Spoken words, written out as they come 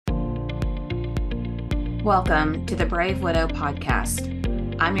Welcome to the Brave Widow podcast.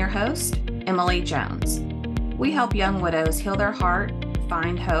 I'm your host, Emily Jones. We help young widows heal their heart,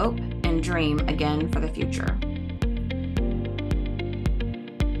 find hope, and dream again for the future.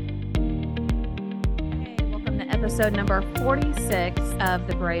 Welcome to episode number 46 of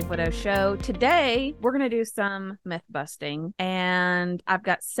the Brave Widow Show. Today, we're going to do some myth busting, and I've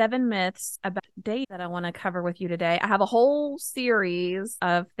got 7 myths about dating that I want to cover with you today. I have a whole series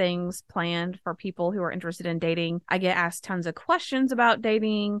of things planned for people who are interested in dating. I get asked tons of questions about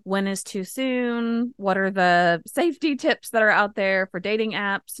dating. When is too soon? What are the safety tips that are out there for dating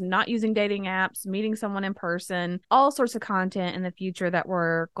apps, not using dating apps, meeting someone in person, all sorts of content in the future that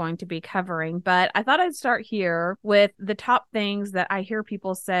we're going to be covering. But I thought I'd start here with the top things that I hear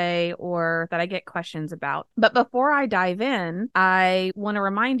people say or that I get questions about. But before I dive in, I want to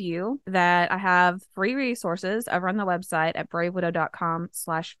remind you that I have free resources over on the website at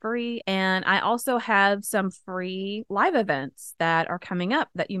bravewidow.com/free. And I also have some free live events that are coming up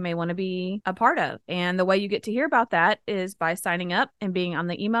that you may want to be a part of. And the way you get to hear about that is by signing up and being on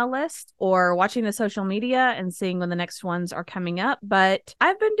the email list or watching the social media and seeing when the next ones are coming up. But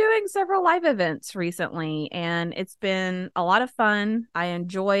I've been doing several live events recently, and it's been a lot of fun. I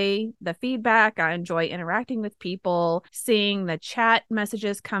enjoy the feedback. I enjoy interacting with people, seeing the chat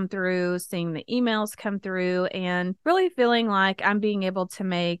messages come through, seeing the emails come through, and really feeling like I'm being able to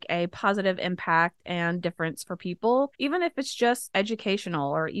make a positive impact and difference for people, even if it's just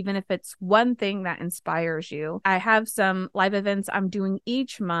educational or even if it's one thing that inspires you. I have some live events I'm doing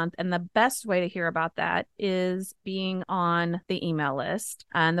each month, and the best way to hear about that is being on the email list.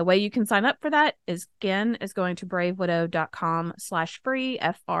 And the way you can sign up for that is going to bravewidow.com/free,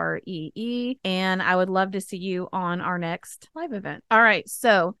 FREE. And I would love to see you on our next live event. All right.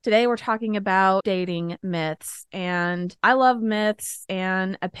 So today we're talking about dating myths, and I love myths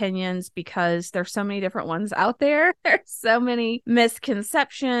and opinions because there's so many different ones out there. There's so many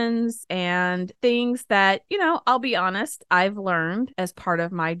misconceptions and things that, I'll be honest, I've learned as part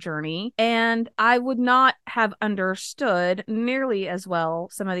of my journey, and I would not have understood nearly as well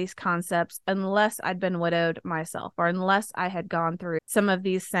some of these concepts unless I'd been widowed myself or unless I had gone through some of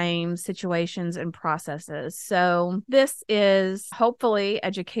these same situations and processes. So this is hopefully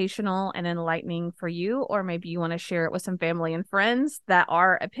educational and enlightening for you, or maybe you want to share it with some family and friends that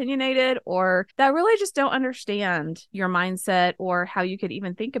are opinionated or that really just don't understand your mindset or how you could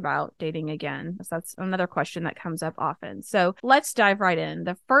even think about dating again. So that's another question that comes up often. So let's dive right in.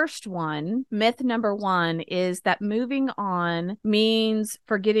 The first one, myth number 1, is that moving on means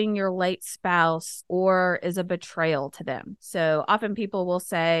forgetting your late spouse or is a betrayal to them. So often people will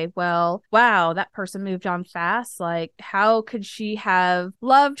say, well, wow, that person moved on fast. Like, how could she have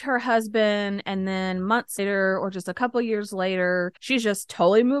loved her husband and then months later or just a couple years later, she's just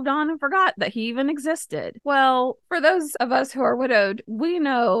totally moved on and forgot that he even existed? Well, for those of us who are widowed, we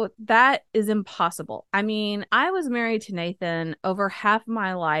know that is impossible. I mean, I was married to Nathan over half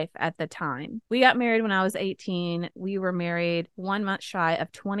my life at the time. We got married when I was 18. We were married 1 month shy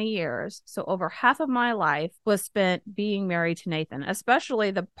of 20 years. So over half of my life was spent being married to Nathan,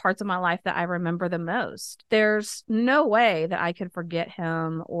 especially the parts of my life that I remember the most. There's no way that I could forget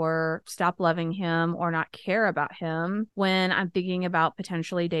him or stop loving him or not care about him when I'm thinking about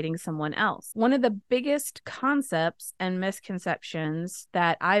potentially dating someone else. One of the biggest concepts and misconceptions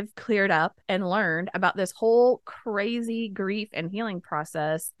that I've cleared up and learned about this whole crazy grief and healing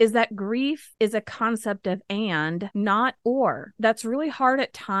process is that grief is a concept of and, not or. That's really hard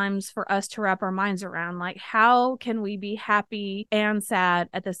at times for us to wrap our minds around. Like, how can we be happy and sad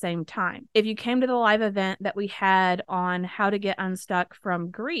at the same time? If you came to the live event that we had on how to get unstuck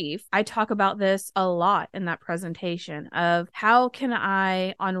from grief, I talk about this a lot in that presentation of how can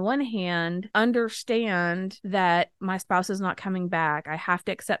I, on one hand, understand that my spouse is not coming back. I have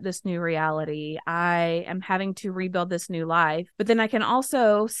to accept this new reality. I am having to rebuild this new life. But then I can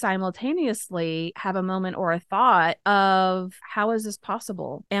also simultaneously have a moment or a thought of, how is this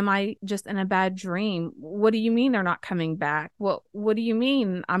possible? Am I just in a bad dream? What do you mean they're not coming back? What do you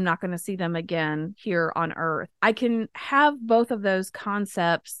mean I'm not going to see them again here on earth? I can have both of those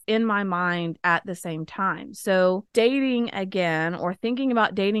concepts in my mind at the same time. So dating again or thinking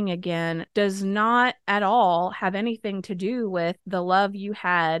about dating again does not at all have anything to do with the love you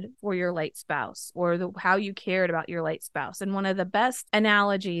had for your late spouse or how you cared about your late spouse. And one of the best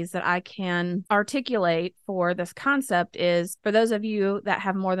analogies that I can articulate for this concept is for those of you that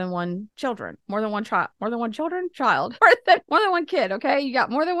have more than one child, more than one child, more than one kid. Okay. You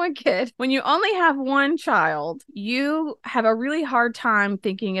got more than one kid. When you only have one child, you have a really hard time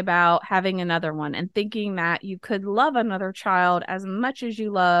thinking about having another one and thinking that you could love another child as much as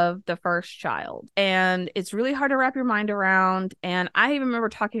you love the first child. And it's really hard to wrap your mind around. And I even remember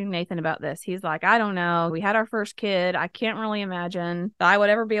talking to Nathan about this. He's like, I don't know. We had our first kid. I can't really imagine that I would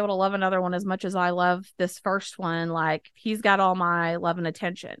ever be able to love another one as much as I love this first one. Like, he's got all my love and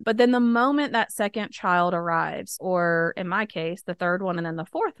attention. But then the moment that second child arrives, or in my case, the third one and then the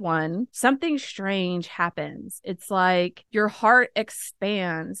fourth one, something strange happens. It's like your heart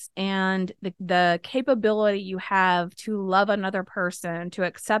expands, and the capability you have to love another person, to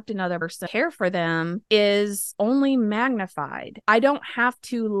accept another person, care for them, is only magnified. I don't have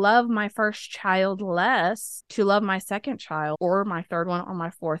to love my first child less to love my second child or my third one or my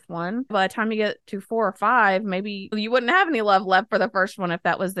fourth one. By the time you get to 4 or 5, maybe you wouldn't have any love left for the first one if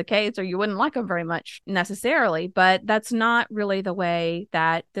that was the case, or you wouldn't like them very much necessarily. But that's not really the way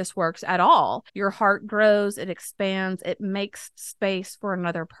that this works at all. Your heart grows, it expands, it makes space for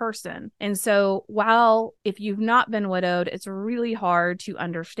another person. And so while if you've not been widowed, it's really hard to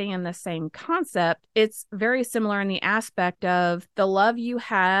understand the same concept, it's very similar in the aspect of the love you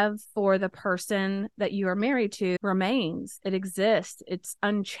have for the person that you are married to remains. It exists. It's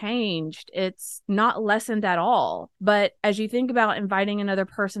unchanged. It's not lessened at all. But as you think about inviting another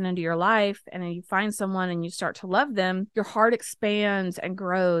person into your life, and then you find someone and you start to love them, your heart expands and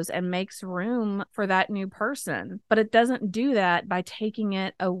grows and makes room for that new person. But it doesn't do that by taking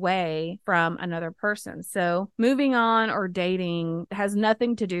it away from another person. So moving on or dating has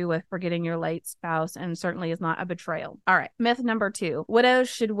nothing to do with forgetting your late spouse, and certainly is not a betrayal. All right. Myth number 2, widows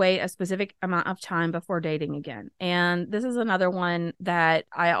should wait a specific amount of time before dating again. And this is another one that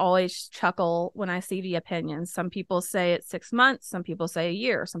I always chuckle when I see the opinions. Some people say it's 6 months. Some people say a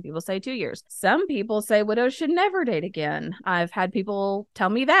year. Some people say 2 years. Some people say widows should never date again. I've had people tell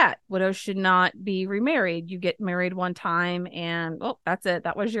me that widows should not be remarried. You get married one time and that's it.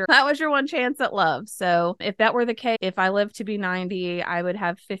 That was your one chance at love. So if that were the case, if I lived to be 90, I would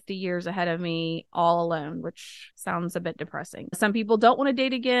have 50 years ahead of me all alone, which sounds a bit depressing. Some people don't want to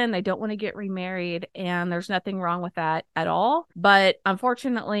date again. They don't want to get remarried, and there's nothing wrong with that at all. But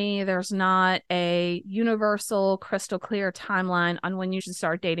unfortunately, there's not a universal, crystal clear timeline on when you should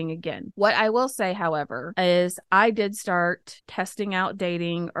start dating again. What I will say, however, is I did start testing out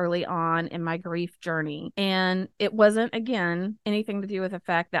dating early on in my grief journey. And it wasn't, again, anything to do with the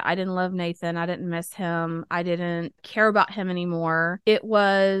fact that I didn't love Nathan. I didn't miss him. I didn't care about him anymore. It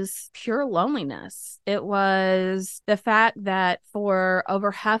was pure loneliness. It was the fact that for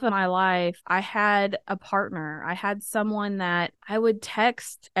over half of my life, I had a partner. I had someone that I would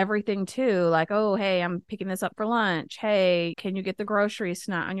text everything to, like, oh, hey, I'm picking this up for lunch. Hey, can you get the groceries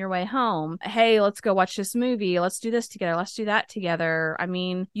tonight on your way home? Hey, let's go watch this movie. Let's do this together. Let's do that together. I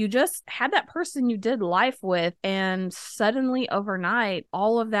mean, you just had that person you did life with, and suddenly overnight,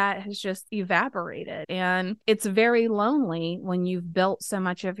 all of that has just evaporated. And it's very lonely when you've built so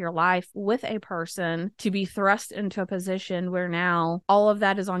much of your life with a person to be thrust into a position where now all of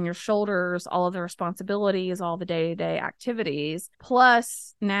that is on your shoulders, all of the responsibilities, all the day-to-day activities.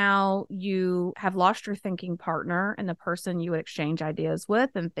 Plus, now you have lost your thinking partner and the person you would exchange ideas with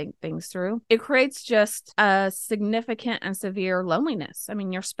and think things through. It creates just a significant and severe loneliness. I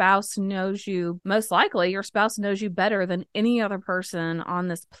mean, your spouse knows you, most likely your spouse knows you better than any other person on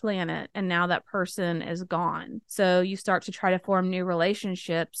this planet, and now that person is gone. So you start to try to form new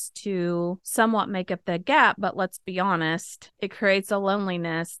relationships to somewhat make up the gap, but let's be honest, it creates a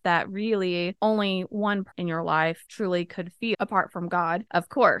loneliness that really only one in your life truly could feel, apart from God, of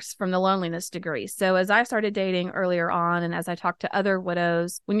course, from the loneliness degree. So as I started dating earlier on, and as I talked to other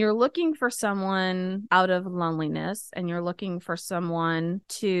widows, when you're looking for someone out of loneliness and you're looking for someone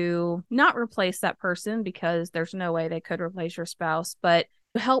to not replace that person, because there's no way they could replace your spouse, but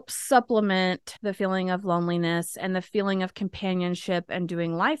help supplement the feeling of loneliness and the feeling of companionship and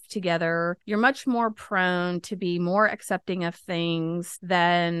doing life together, you're much more prone to be more accepting of things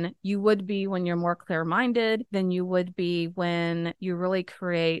than you would be when you're more clear-minded, than you would be when you really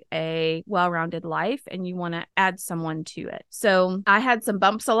create a well-rounded life and you want to add someone to it. So I had some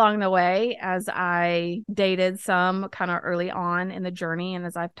bumps along the way as I dated some kind of early on in the journey, and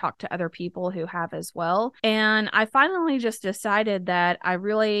as I've talked to other people who have as well. And I finally just decided that I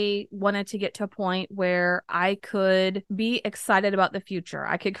really wanted to get to a point where I could be excited about the future.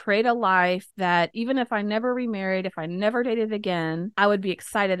 I could create a life that even if I never remarried, if I never dated again, I would be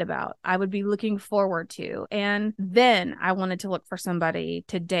excited about. I would be looking forward to. And then I wanted to look for somebody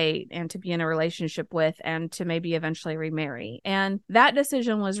to date and to be in a relationship with and to maybe eventually remarry. And that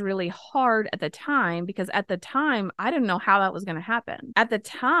decision was really hard at the time because at the time, I didn't know how that was going to happen. At the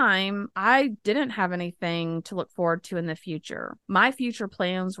time, I didn't have anything to look forward to in the future. My future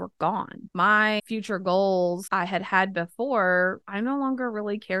plans were gone. My future goals I had before, I no longer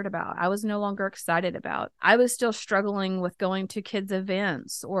really cared about. I was no longer excited about. I was still struggling with going to kids'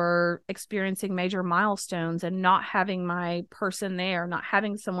 events or experiencing major milestones and not having my person there, not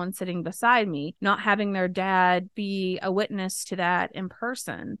having someone sitting beside me, not having their dad be a witness to that in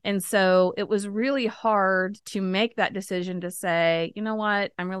person. And so it was really hard to make that decision to say, you know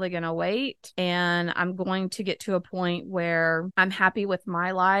what, I'm really going to wait and I'm going to get to a point where I'm happy with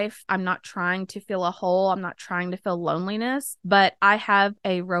my life. I'm not trying to fill a hole. I'm not trying to feel loneliness, but I have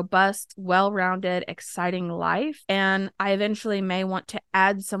a robust, well-rounded, exciting life. And I eventually may want to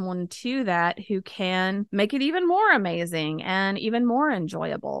add someone to that who can make it even more amazing and even more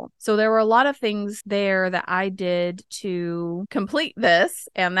enjoyable. So there were a lot of things there that I did to complete this.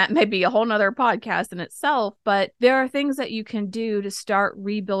 And that may be a whole nother podcast in itself, but there are things that you can do to start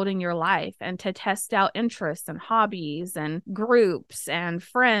rebuilding your life and to test out interests and hobbies and groups and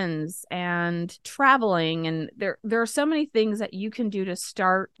friends and traveling. And there are so many things that you can do to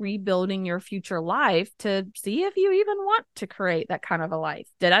start rebuilding your future life to see if you even want to create that kind of a life.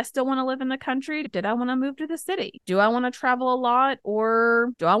 Did I still want to live in the country? Did I want to move to the city? Do I want to travel a lot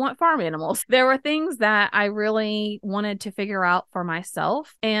or do I want farm animals? There were things that I really wanted to figure out for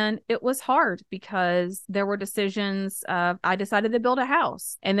myself. And it was hard because there were decisions of I decided to build a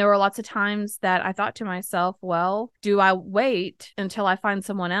house. And there were lots of times that I thought to myself, well, do I wait until I find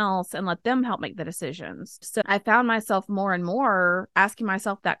someone else and let them help make the decisions? So I found myself more and more asking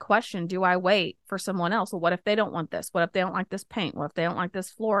myself that question, do I wait for someone else? Well, what if they don't want this? What if they don't like this paint? What if they don't like this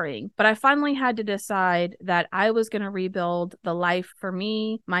flooring? But I finally had to decide that I was going to rebuild the life for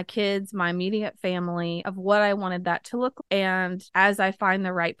me, my kids, my immediate family of what I wanted that to look like. And as I find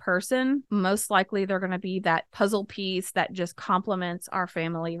the right person, most likely they're going to be that puzzle piece that just complements our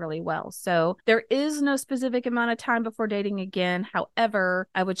family really well. So there is no specific amount of time before dating again. However,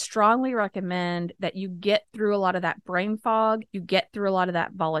 I would strongly recommend that you get through a lot of that brain fog, you get through a lot of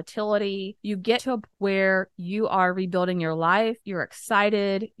that volatility, you get to where you are rebuilding your life, you're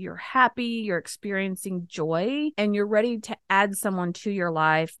excited, you're happy, you're experiencing joy, and you're ready to add someone to your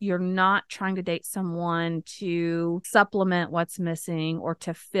life. You're not trying to date someone to supplement what's missing or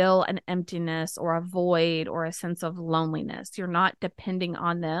to fill an emptiness or a void or a sense of loneliness. You're not depending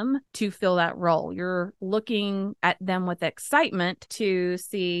on them to fill that role. You're looking at them with excitement to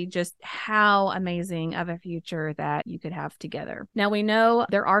see just how amazing of a future that you could have together. Now, we know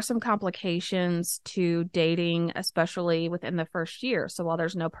there are some complications to dating, especially within the first year. So while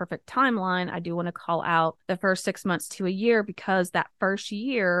there's no perfect timeline, I do want to call out the first 6 months to a year because that first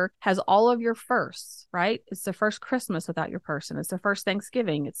year has all of your firsts, right? It's the first Christmas without your person. It's the first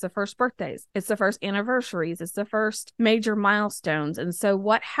Thanksgiving. It's the first birthdays. It's the first anniversaries. It's the first major milestones. And so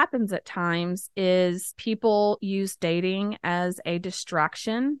what happens at times is people use dating as a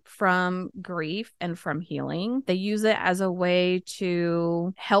distraction from grief and from healing. They use it as a way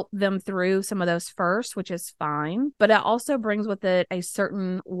to help them through some of those firsts, which is fine, but it also brings with it a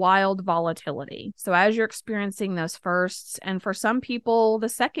certain wild volatility. So as you're experiencing those firsts, and for some people, the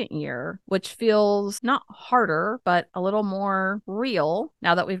second year, which feels not harder, but a little more real.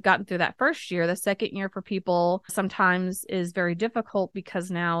 Now that we've gotten through that first year, the second year for people sometimes is very difficult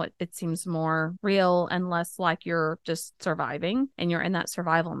because now it seems more real and less like you're just surviving and you're in that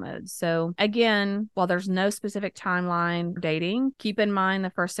survival mode. So again, while there's no specific timeline for dating, keep in mind the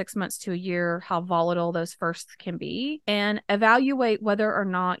first 6 months to a year, how volatile those firsts can be, and evaluate whether or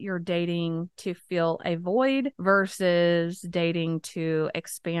not you're dating to fill a void versus dating to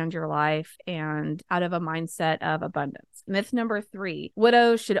expand your life and out of a mindset of abundance. Myth number 3,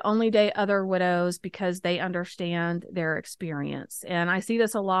 widows should only date other widows because they understand their experience. And I see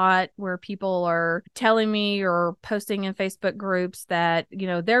this a lot where people are telling me or posting in Facebook groups that, you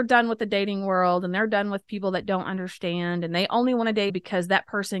know, they're done with the dating world and they're done with people that don't understand and they only want to date because that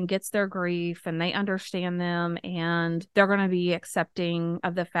person gets their grief and they understand them and they're going to be accepting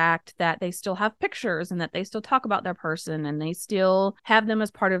of the fact that they still have pictures and that they still talk about their person and they still have them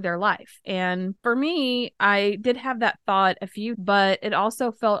as part of their life. And for me, I did have that thought thought but it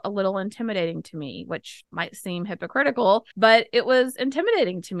also felt a little intimidating to me, which might seem hypocritical, but it was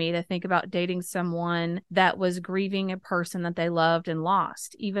intimidating to me to think about dating someone that was grieving a person that they loved and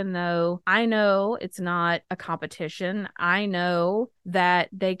lost, even though I know it's not a competition. I know that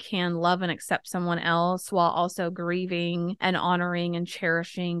they can love and accept someone else while also grieving and honoring and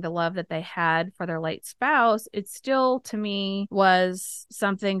cherishing the love that they had for their late spouse. It still, to me, was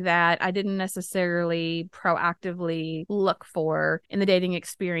something that I didn't necessarily proactively look for in the dating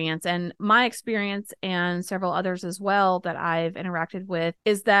experience. And my experience, and several others as well that I've interacted with,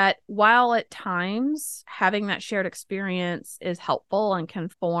 is that while at times having that shared experience is helpful and can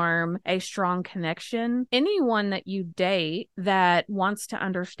form a strong connection, anyone that you date that wants to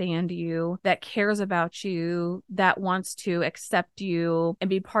understand you, that cares about you, that wants to accept you and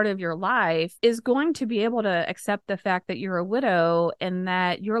be part of your life is going to be able to accept the fact that you're a widow and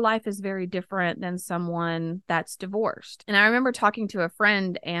that your life is very different than someone that's divorced. And I remember talking to a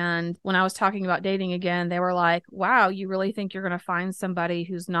friend, and when I was talking about dating again, they were like, wow, you really think you're going to find somebody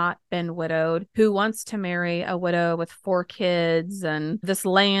who's not been widowed, who wants to marry a widow with 4 kids and this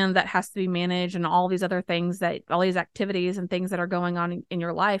land that has to be managed and all these other things, that all these activities and things that are going on in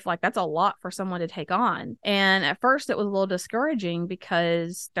your life? Like, that's a lot for someone to take on. And at first it was a little discouraging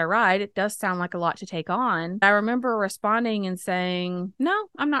because they're right, it does sound like a lot to take on. I remember responding and saying, no,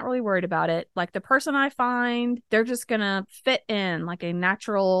 I'm not really worried about it. Like, the person I find, they're just gonna fit in like a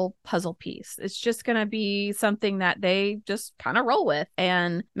natural puzzle piece. It's just gonna be something that they just kind of roll with.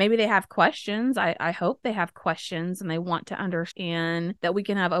 And maybe they have questions. I hope they have questions and they want to understand, that we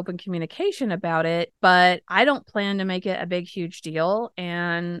can have open communication about it. But I don't plan to make it a big, huge deal.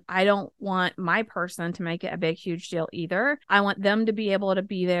 And I don't want my person to make it a big, huge deal either. I want them to be able to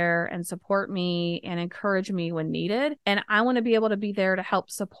be there and support me and encourage me when needed. And I want to be able to be there to help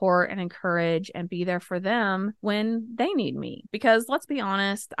support and encourage and be there for them when they need me. Because let's be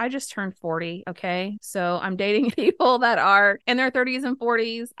honest, I just turned 40. Okay. So I'm dating people that are in their 30s and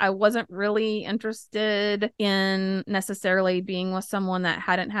 40s. I wasn't really interested in necessarily being with someone that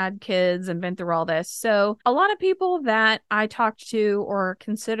hadn't had kids and been through all this. So a lot of people that I talked to or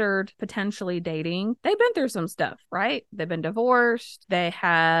considered potentially dating, they've been through some stuff, right? They've been divorced.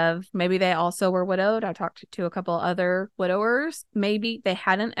 Maybe they also were widowed. I talked to a couple other widowers. Maybe they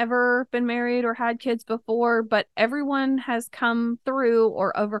hadn't ever been married or had kids before, but everyone has come through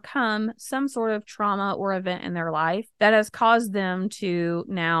or overcome some sort of trauma or event in their life that has caused them to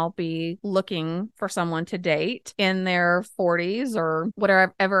now be looking for someone to date in their 40s or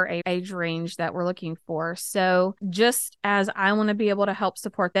whatever age range that we're looking for. So just as I want to be able to help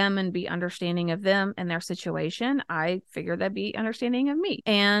support them and be understanding of them and their situation, I figure they'd be understanding of me.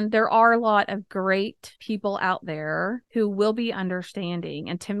 And there are a lot of great people out there who will be understanding.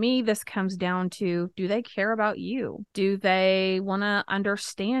 And to me, this comes down to, do they care about you? Do they want to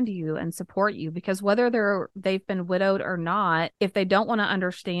understand you and support you? Because whether they've been widowed or not, if they don't want to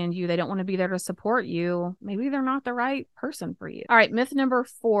understand you, they don't want to be there to support you, maybe they're not the right person for you. All right, myth number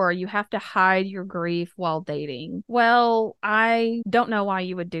 4, you have to hide your grief while dating. Well, I don't know why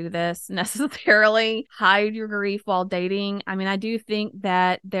you would do this necessarily, hide your grief while dating. I mean, I do think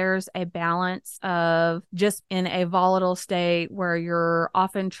that there's a balance of just in a volatile state where you're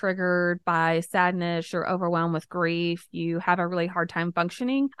often triggered by sadness or overwhelmed with grief, you have a really hard time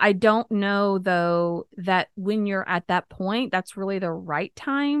functioning. I don't know, though, that when you're at that point, that's really the right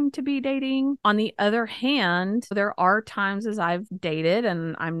time to be dating. On the other hand, there are times as I've dated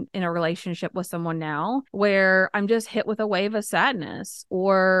and I'm in a relationship with someone now where I'm just hit with a wave of sadness,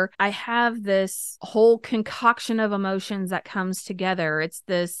 or I have this whole concoction of emotions that comes together. It's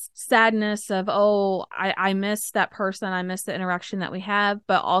this sadness of, oh, I miss that person. I miss the interaction that we have,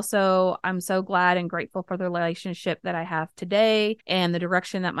 but also I'm so glad and grateful for the relationship that I have today and the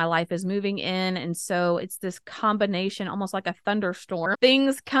direction that my life is moving in. And so it's this combination, almost like a thunderstorm,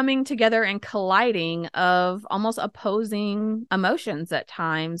 things coming together and colliding of almost opposing emotions at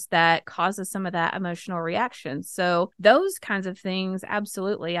times that causes some of that emotional reaction. So those kinds of things,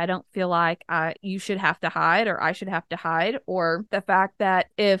 absolutely, I don't feel like you should have to hide or I should have to hide, or the fact that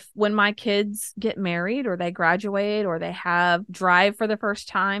when my kids get married or they graduate or they have drive for the first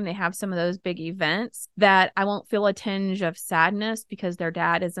time, they have some of those big events, that I won't feel a tinge of sadness because their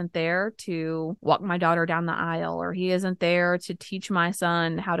dad isn't there to walk my daughter down the aisle, or he isn't there to teach my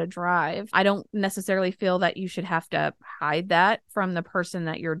son how to drive. I don't necessarily feel that you should have to hide that from the person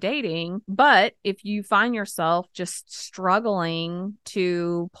that you're dating. But if you find yourself just struggling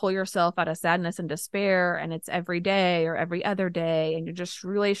to pull yourself out of sadness and despair, and it's every day or every other day, and you're just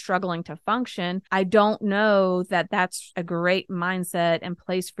really struggling to function, I don't know that that's a great mindset and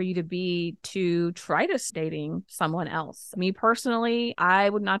place for you to be to try to stay dating someone else. Me personally, I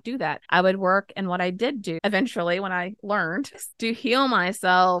would not do that. I would work, and what I did do eventually when I learned to heal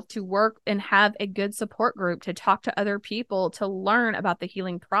myself, to work and have a good support group, to talk to other people, to learn about the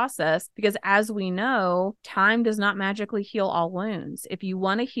healing process. Because as we know, time does not magically heal all wounds. If you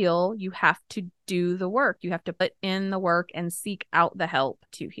want to heal, you have to do the work. You have to put in the work and seek out the help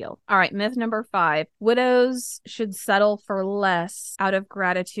to heal. All right, myth number 5. Widows should settle for less out of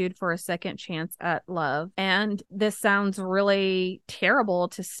gratitude for a second chance at love. And this sounds really terrible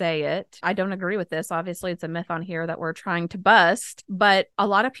to say it. I don't agree with this. Obviously, it's a myth on here that we're trying to bust, but a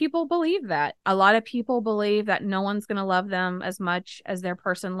lot of people believe that. A lot of people believe that no one's going to love them as much as their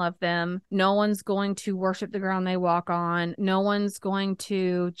person loved them. No one's going to worship the ground they walk on. No one's going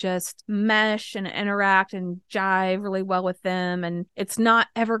to just mesh and interact and jive really well with them, and it's not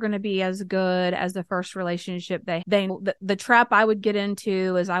ever going to be as good as the first relationship. The trap I would get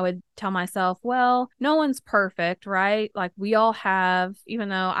into is I would tell myself, well, no one's perfect, right? Like we all have, even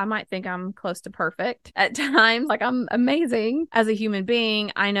though I might think I'm close to perfect at times, like I'm amazing as a human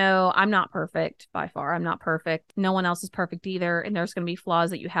being, I know I'm not perfect by far. I'm not perfect. No one else is perfect either, and there's going to be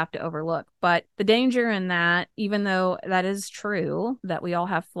flaws that you have to overlook. But the danger in that, even though that is true, that we all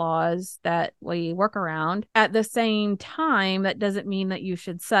have flaws that we work around, at the same time, that doesn't mean that you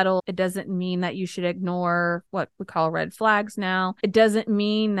should settle. It doesn't mean that you should ignore what we call red flags now. It doesn't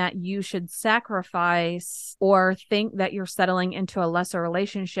mean that you should sacrifice or think that you're settling into a lesser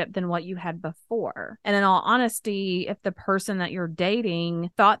relationship than what you had before. And in all honesty, if the person that you're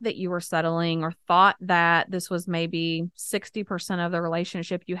dating thought that you were settling or thought that this was maybe 60% of the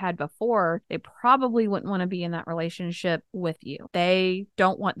relationship you had before, they probably wouldn't want to be in that relationship with you. They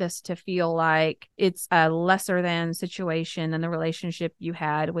don't want this to feel like it's a lesser than situation than the relationship you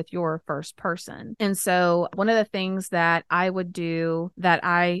had with your first person. And so one of the things that I would do, that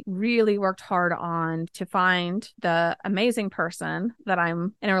I really worked hard on to find the amazing person that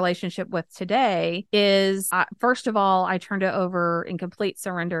I'm in a relationship with today, is first of all, I turned it over in complete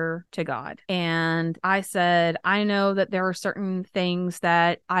surrender to God. And I said, I know that there are certain things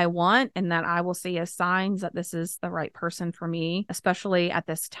that I want and that I will see as signs that this is the right person for me, especially at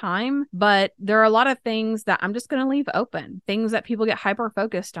this time. But there are a lot of things that I'm just going to leave open, things that people get hyper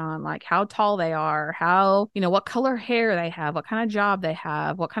focused on, like how tall they are, how, what color hair they have, what kind of job they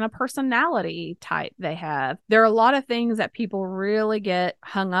have, what kind of personality type they have. There are a lot of things that people really get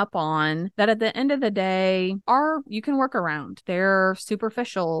hung up on that at the end of the day you can work around. They're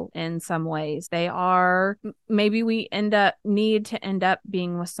superficial in some ways. They are, maybe we need to end up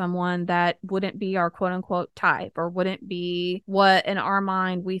being with someone that wouldn't be our quote unquote type, or wouldn't be what in our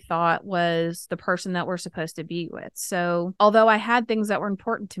mind we thought was the person that we're supposed to be with. So although I had things that were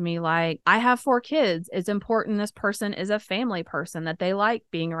important to me, like I have 4 kids, it's important this person is a family person, that they like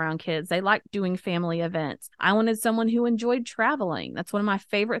being around kids. They like doing family events. I wanted someone who enjoyed traveling. That's one of my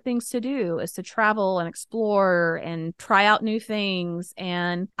favorite things to do, is to travel and explore and try out new things.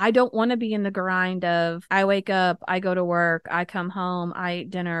 And I don't want to be in the grind of I wake up, I go to work, I come home, I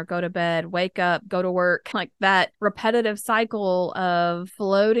eat dinner, go to bed, wake up, go to work, like that repetitive cycle of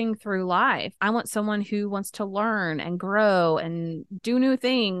floating through life. I want someone who wants to learn and grow and do new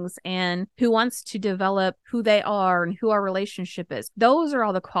things, and who wants to develop who they are and who our relationship is. Those are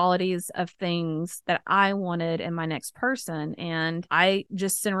all the qualities of things that I wanted in my next person. And I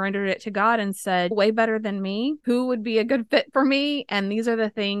just surrendered it to God and said, way better than me, who would be a good fit for me? And these are the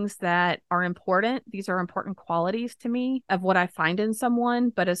things that are important. These are important qualities to me of what I find in someone.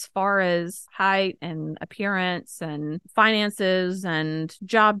 But as far as height and appearance and finances and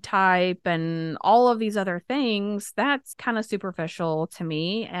job type and all of these other things, that's kind of superficial to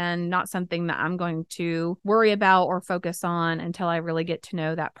me and not something that I'm going to worry about or focus on until I really get to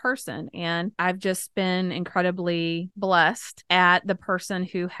know that person. And I've just been incredibly blessed at the person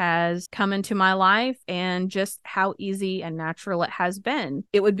who has come into my life and just how easy and natural it has been.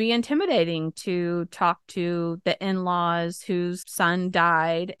 It would be intimidating to talk to the in-laws whose son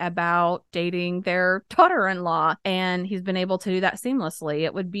died about dating their daughter-in-law, and he's been able to do that seamlessly.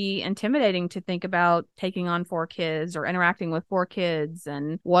 It would be intimidating to think about taking on 4 kids or interacting with 4 kids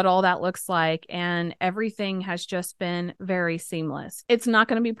and what all that looks like. And everything has just been very seamless. It's not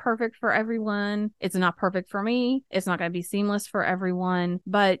going to be perfect for everyone. It's not perfect for me. It's not going to be seamless for everyone,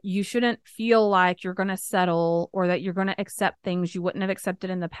 but you shouldn't feel like you're going to settle, or that you're going to accept things you wouldn't have accepted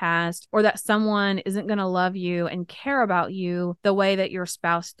in the past, or that someone isn't going to love you and care about you the way that your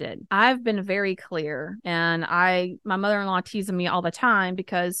spouse did. I've been very clear, and my mother-in-law teases me all the time,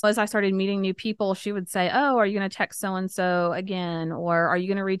 because as I started meeting new people, she would say, oh, are you going to text so-and-so again? Or are you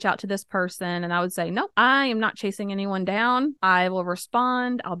going to reach out to this person? And I would say, nope, I am not chasing anyone down. I will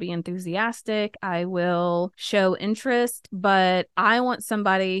respond. I'll be enthusiastic. optimistic. I will show interest, but I want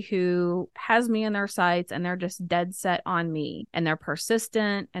somebody who has me in their sights and they're just dead set on me and they're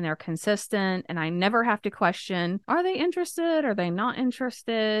persistent and they're consistent. And I never have to question, are they interested? Are they not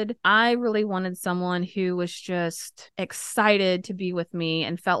interested? I really wanted someone who was just excited to be with me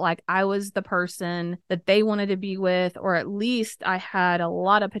and felt like I was the person that they wanted to be with, or at least I had a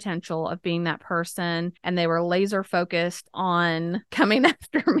lot of potential of being that person and they were laser focused on coming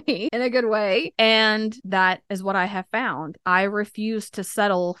after me in a good way. And that is what I have found. I refuse to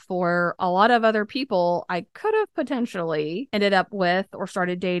settle for a lot of other people I could have potentially ended up with or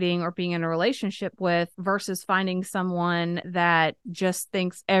started dating or being in a relationship with, versus finding someone that just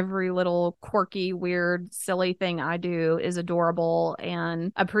thinks every little quirky, weird, silly thing I do is adorable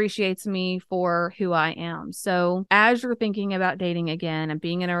and appreciates me for who I am. So as you're thinking about dating again and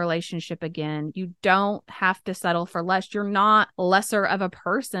being in a relationship again, you don't have to settle for less. You're not lesser of a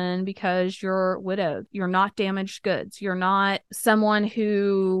person because you're widowed. You're not damaged goods. You're not someone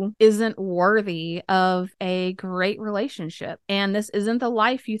who isn't worthy of a great relationship. And this isn't the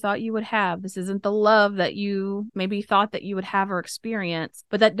life you thought you would have. This isn't the love that you maybe thought that you would have or experience.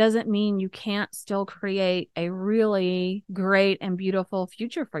 But that doesn't mean you can't still create a really great and beautiful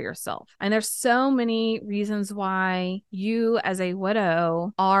future for yourself. And there's so many reasons why you as a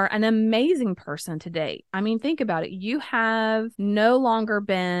widow are an amazing person to date. I mean, think about it. You have no longer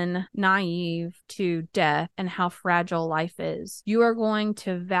been naive to death and how fragile life is. You are going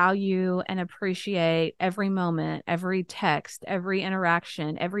to value and appreciate every moment, every text, every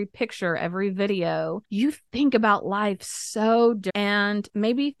interaction, every picture, every video. You think about life so different. And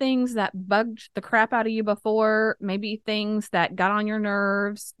maybe things that bugged the crap out of you before, maybe things that got on your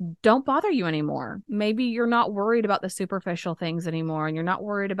nerves, don't bother you anymore. Maybe you're not worried about the superficial things anymore, and you're not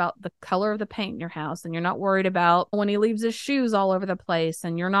worried about the color of the paint in your house, and you're not worried about when he leaves his shoes all over the place,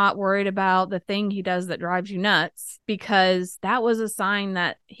 and you're not worried about the thing he does that drives you nuts, because that was a sign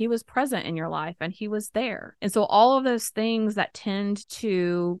that he was present in your life and he was there. And so all of those things that tend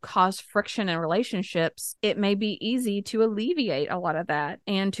to cause friction in relationships, it may be easy to alleviate a lot of that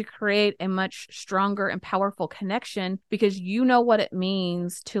and to create a much stronger and powerful connection, because you know what it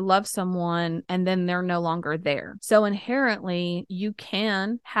means to love someone and then they're no longer there. So inherently, you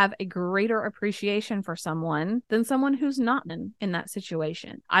can have a greater appreciation for someone than someone who's not in that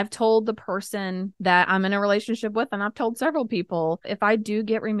situation. I've told the person that I'm in a relationship with, and I've told several people, if I do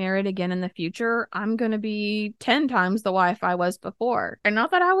get remarried again in the future, I'm going to be 10 times the wife I was before. And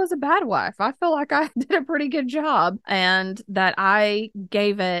not that I was a bad wife. I feel like I did a pretty good job and that I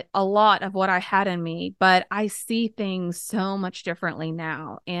gave it a lot of what I had in me, but I see things so much differently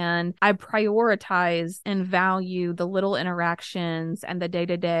now. And I prioritize and value the little interactions and the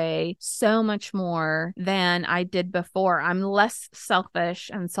day-to-day so much more than I did before. I'm less selfish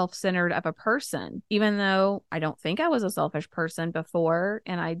and self-centered of a person, even though I don't think I was a selfish person before.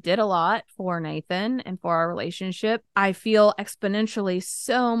 And I did a lot for Nathan and for our relationship. I feel exponentially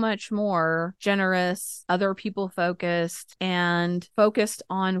so much more generous, other people focused, and focused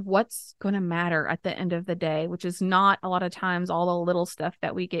on what's going to matter at the end of the day, which is not a lot of times all the little stuff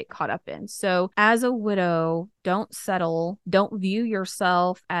that we get caught up in. So as a widow, don't settle. Don't view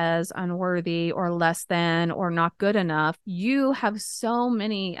yourself as unworthy or less than or not good enough. You have so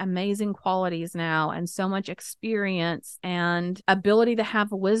many amazing qualities now and so much experience and ability to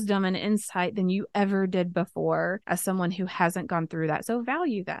have wisdom and insight than you ever did before as someone who hasn't gone through that. So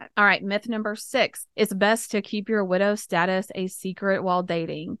value that. All right. Myth number 6. It's best to keep your widow status a secret while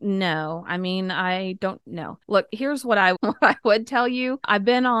dating. No, I mean, I don't know. Look, here's what I would tell you. I've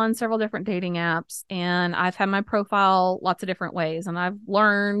been on several different dating apps and I've had my profile lots of different ways. And I've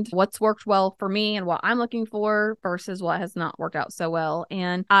learned what's worked well for me and what I'm looking for versus what has not worked out so well.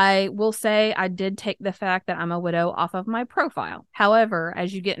 And I will say I did take the fact that I'm a widow off of my profile. However,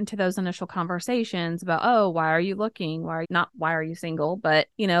 as you get into those initial conversations about, oh, why are you looking? Why are you single? But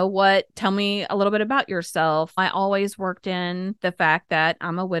tell me a little bit about yourself. I always worked in the fact that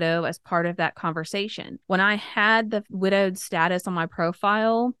I'm a widow as part of that conversation. When I had the widowed status on my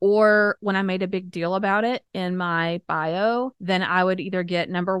profile, or when I made a big deal about it in my bio, then I would either get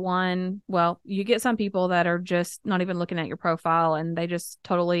number one, well, you get some people that are just not even looking at your profile and they just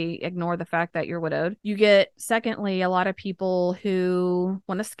totally ignore the fact that you're widowed. You get, secondly, a lot of people who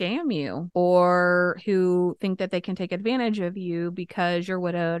want to scam you or who think that they can take advantage of you because you're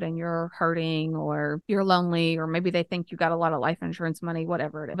widowed and you're hurting or you're lonely, or maybe they think you got a lot of life insurance money,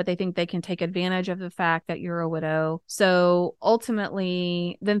 whatever it is, but they think they can take advantage of the fact that you're a widow. So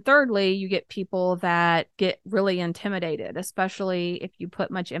ultimately, then thirdly, you get people that get really intimidated, especially if you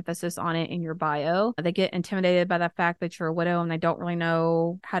put much emphasis on it in your bio. They get intimidated by the fact that you're a widow and they don't really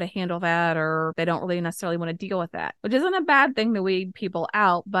know how to handle that, or they don't really necessarily want to deal with that, which isn't a bad thing to weed people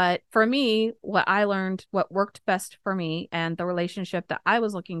out. But for me, what I learned, what worked best for me and the relationship that I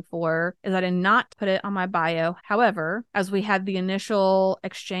was looking for is I did not put it on my bio. However, as we had the initial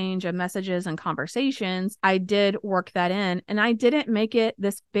exchange of messages and conversations, I did work that in, and I didn't make it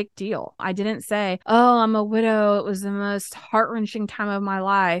this big deal. I didn't say, oh, I'm a widow. It was the most heart-wrenching time of my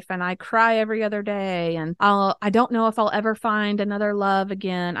life and I cry every other day and I don't know if I'll ever find another love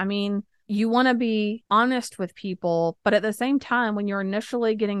again. I mean, you want to be honest with people, but at the same time, when you're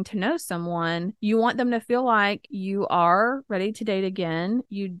initially getting to know someone, you want them to feel like you are ready to date again.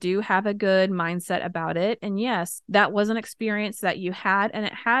 You do have a good mindset about it. And yes, that was an experience that you had, and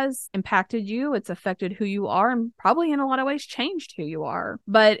it has impacted you. It's affected who you are and probably in a lot of ways changed who you are.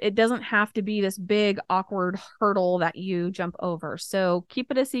 But it doesn't have to be this big, awkward hurdle that you jump over. So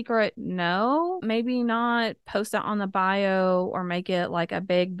keep it a secret. No, maybe not post it on the bio or make it like a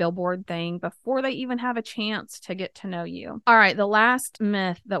big billboard thing before they even have a chance to get to know you. All right, the last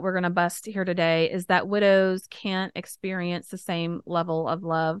myth that we're going to bust here today is that widows can't experience the same level of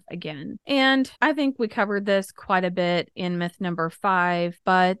love again. And I think we covered this quite a bit in myth number 5,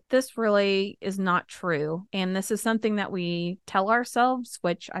 but this really is not true. And this is something that we tell ourselves,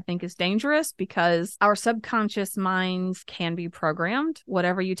 which I think is dangerous because our subconscious minds can be programmed.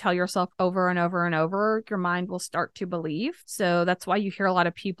 Whatever you tell yourself over and over and over, your mind will start to believe. So that's why you hear a lot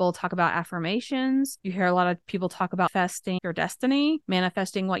of people talk about affirmations. You hear a lot of people talk about manifesting your destiny,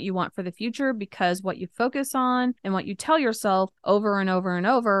 manifesting what you want for the future, because what you focus on and what you tell yourself over and over and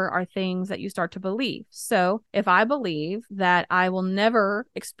over are things that you start to believe. So if I believe that I will never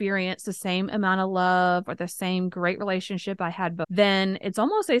experience the same amount of love or the same great relationship I had before, then it's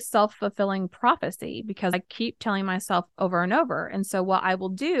almost a self-fulfilling prophecy because I keep telling myself over and over. And so what I will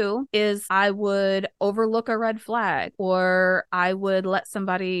do is I would overlook a red flag, or I would let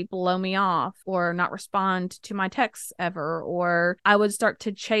somebody blow me off or not respond to my texts ever, or I would start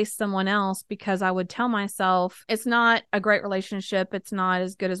to chase someone else because I would tell myself it's not a great relationship, it's not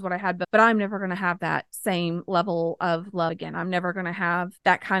as good as what I had, but I'm never going to have that same level of love again. I'm never going to have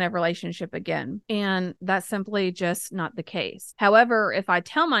that kind of relationship again. And that's simply just not the case. However, if I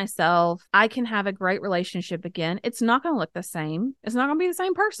tell myself I can have a great relationship again, it's not going to look the same. It's not going to be the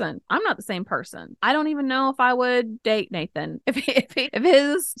same person. I'm not the same person. I don't even know if I would date Nathan if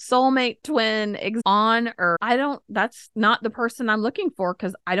his soulmate twin exists on Earth. That's not the person I'm looking for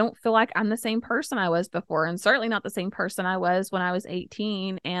because I don't feel like I'm the same person I was before, and certainly not the same person I was when I was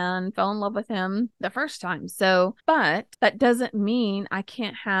 18 and fell in love with him the first time. So, but that doesn't mean I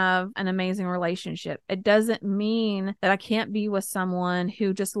can't have an amazing relationship. It doesn't mean that I can't be with someone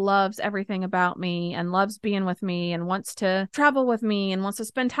who just loves everything about me and loves being with me and wants to travel with me and wants to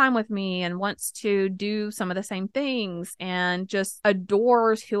spend time with me and wants to do some of the same things and just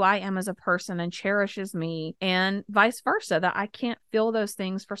adores who I am as a person and cherishes me, and vice versa, that I can't feel those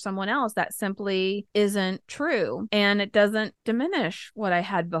things for someone else. That simply isn't true. And it doesn't diminish what I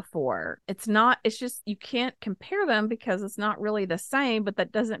had before. It's just, you can't compare them because it's not really the same, but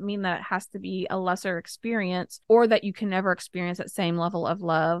that doesn't mean that it has to be a lesser experience or that you can never experience that same level of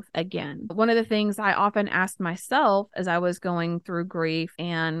love again. One of the things I often asked myself as I was going through grief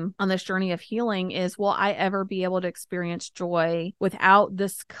and on this journey of healing is, will I ever be able to experience joy without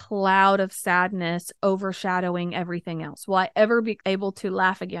this cloud of sadness overshadowing everything else? Will I ever be able to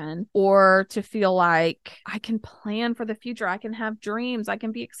laugh again, or to feel like I can plan for the future? I can have dreams. I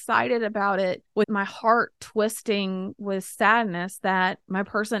can be excited about it with my heart twisting with sadness that my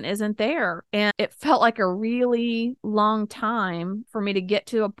person isn't there. And it felt like a really long time for me to get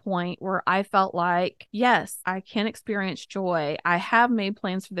to a point where I felt like, yes, I can experience joy. I have made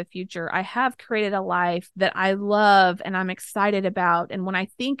plans for the future. I have created a life that I love and I'm excited about. And when I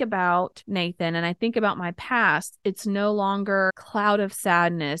think about Nathan and I think about my past, it's no longer a cloud of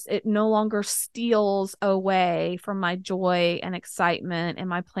sadness. It no longer steals away from my joy and excitement and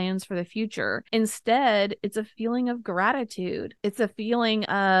my plans for the future. Instead, it's a feeling of gratitude. It's a feeling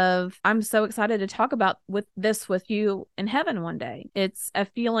of, I'm so excited to talk about with you in heaven one day. It's a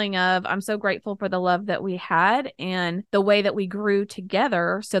feeling of, I'm so grateful for the love that we had and the way that we grew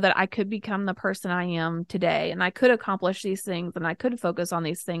together so that I could become the person I am today. And I could accomplish these things and I could focus on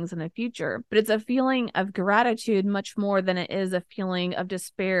these things in the future. But it's a feeling of gratitude much more than it is a feeling of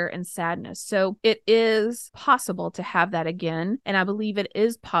despair and sadness. So it is possible to have that again. And I believe it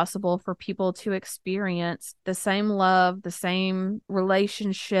is possible for people to experience the same love, the same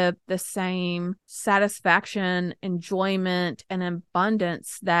relationship, the same satisfaction, enjoyment, and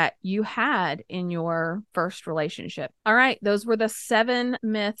abundance that you had in your first relationship. All right, those were the 7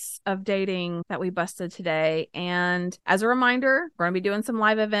 myths of dating that we busted today. And as a reminder, we're going to be doing some live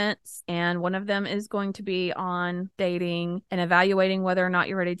live events, and one of them is going to be on dating and evaluating whether or not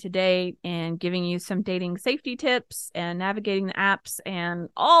you're ready to date, and giving you some dating safety tips and navigating the apps and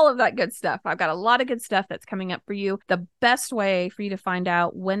all of that good stuff. I've got a lot of good stuff that's coming up for you. The best way for you to find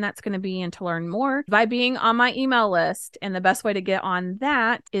out when that's going to be and to learn more by being on my email list. And the best way to get on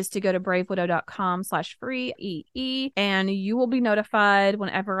that is to go to bravewidow.com/free and you will be notified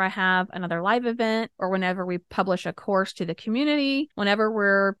whenever I have another live event or whenever we publish a course to the community. Whenever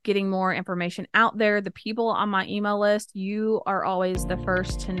we're getting more information out there, the people on my email list, you are always the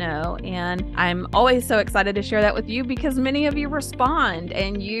first to know. And I'm always so excited to share that with you because many of you respond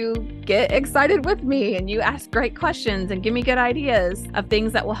and you get excited with me and you ask great questions and give me good ideas of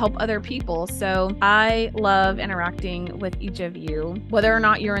things that will help other people. So I love interacting with each of you, whether or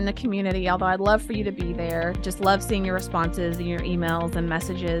not you're in the community, although I'd love for you to be there. Just love seeing your responses and your emails and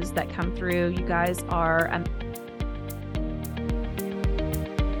messages that come through. You guys are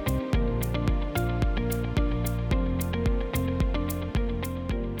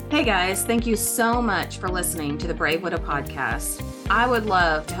Hey guys, thank you so much for listening to the Brave Widow podcast. I would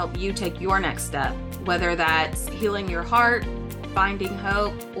love to help you take your next step, whether that's healing your heart, finding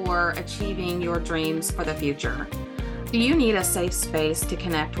hope, or achieving your dreams for the future. Do you need a safe space to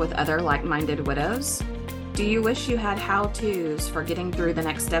connect with other like-minded widows? Do you wish you had how-tos for getting through the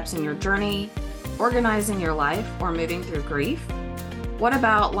next steps in your journey, organizing your life, or moving through grief? What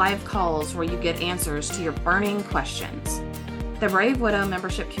about live calls where you get answers to your burning questions? The Brave Widow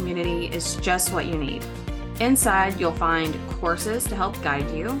membership community is just what you need. Inside, you'll find courses to help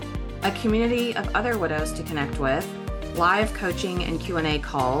guide you, a community of other widows to connect with, live coaching and Q&A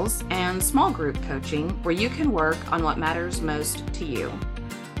calls, and small group coaching where you can work on what matters most to you.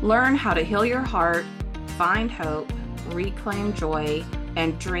 Learn how to heal your heart, find hope, reclaim joy,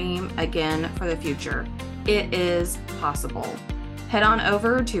 and dream again for the future. It is possible. Head on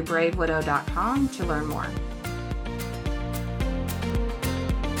over to bravewidow.com to learn more.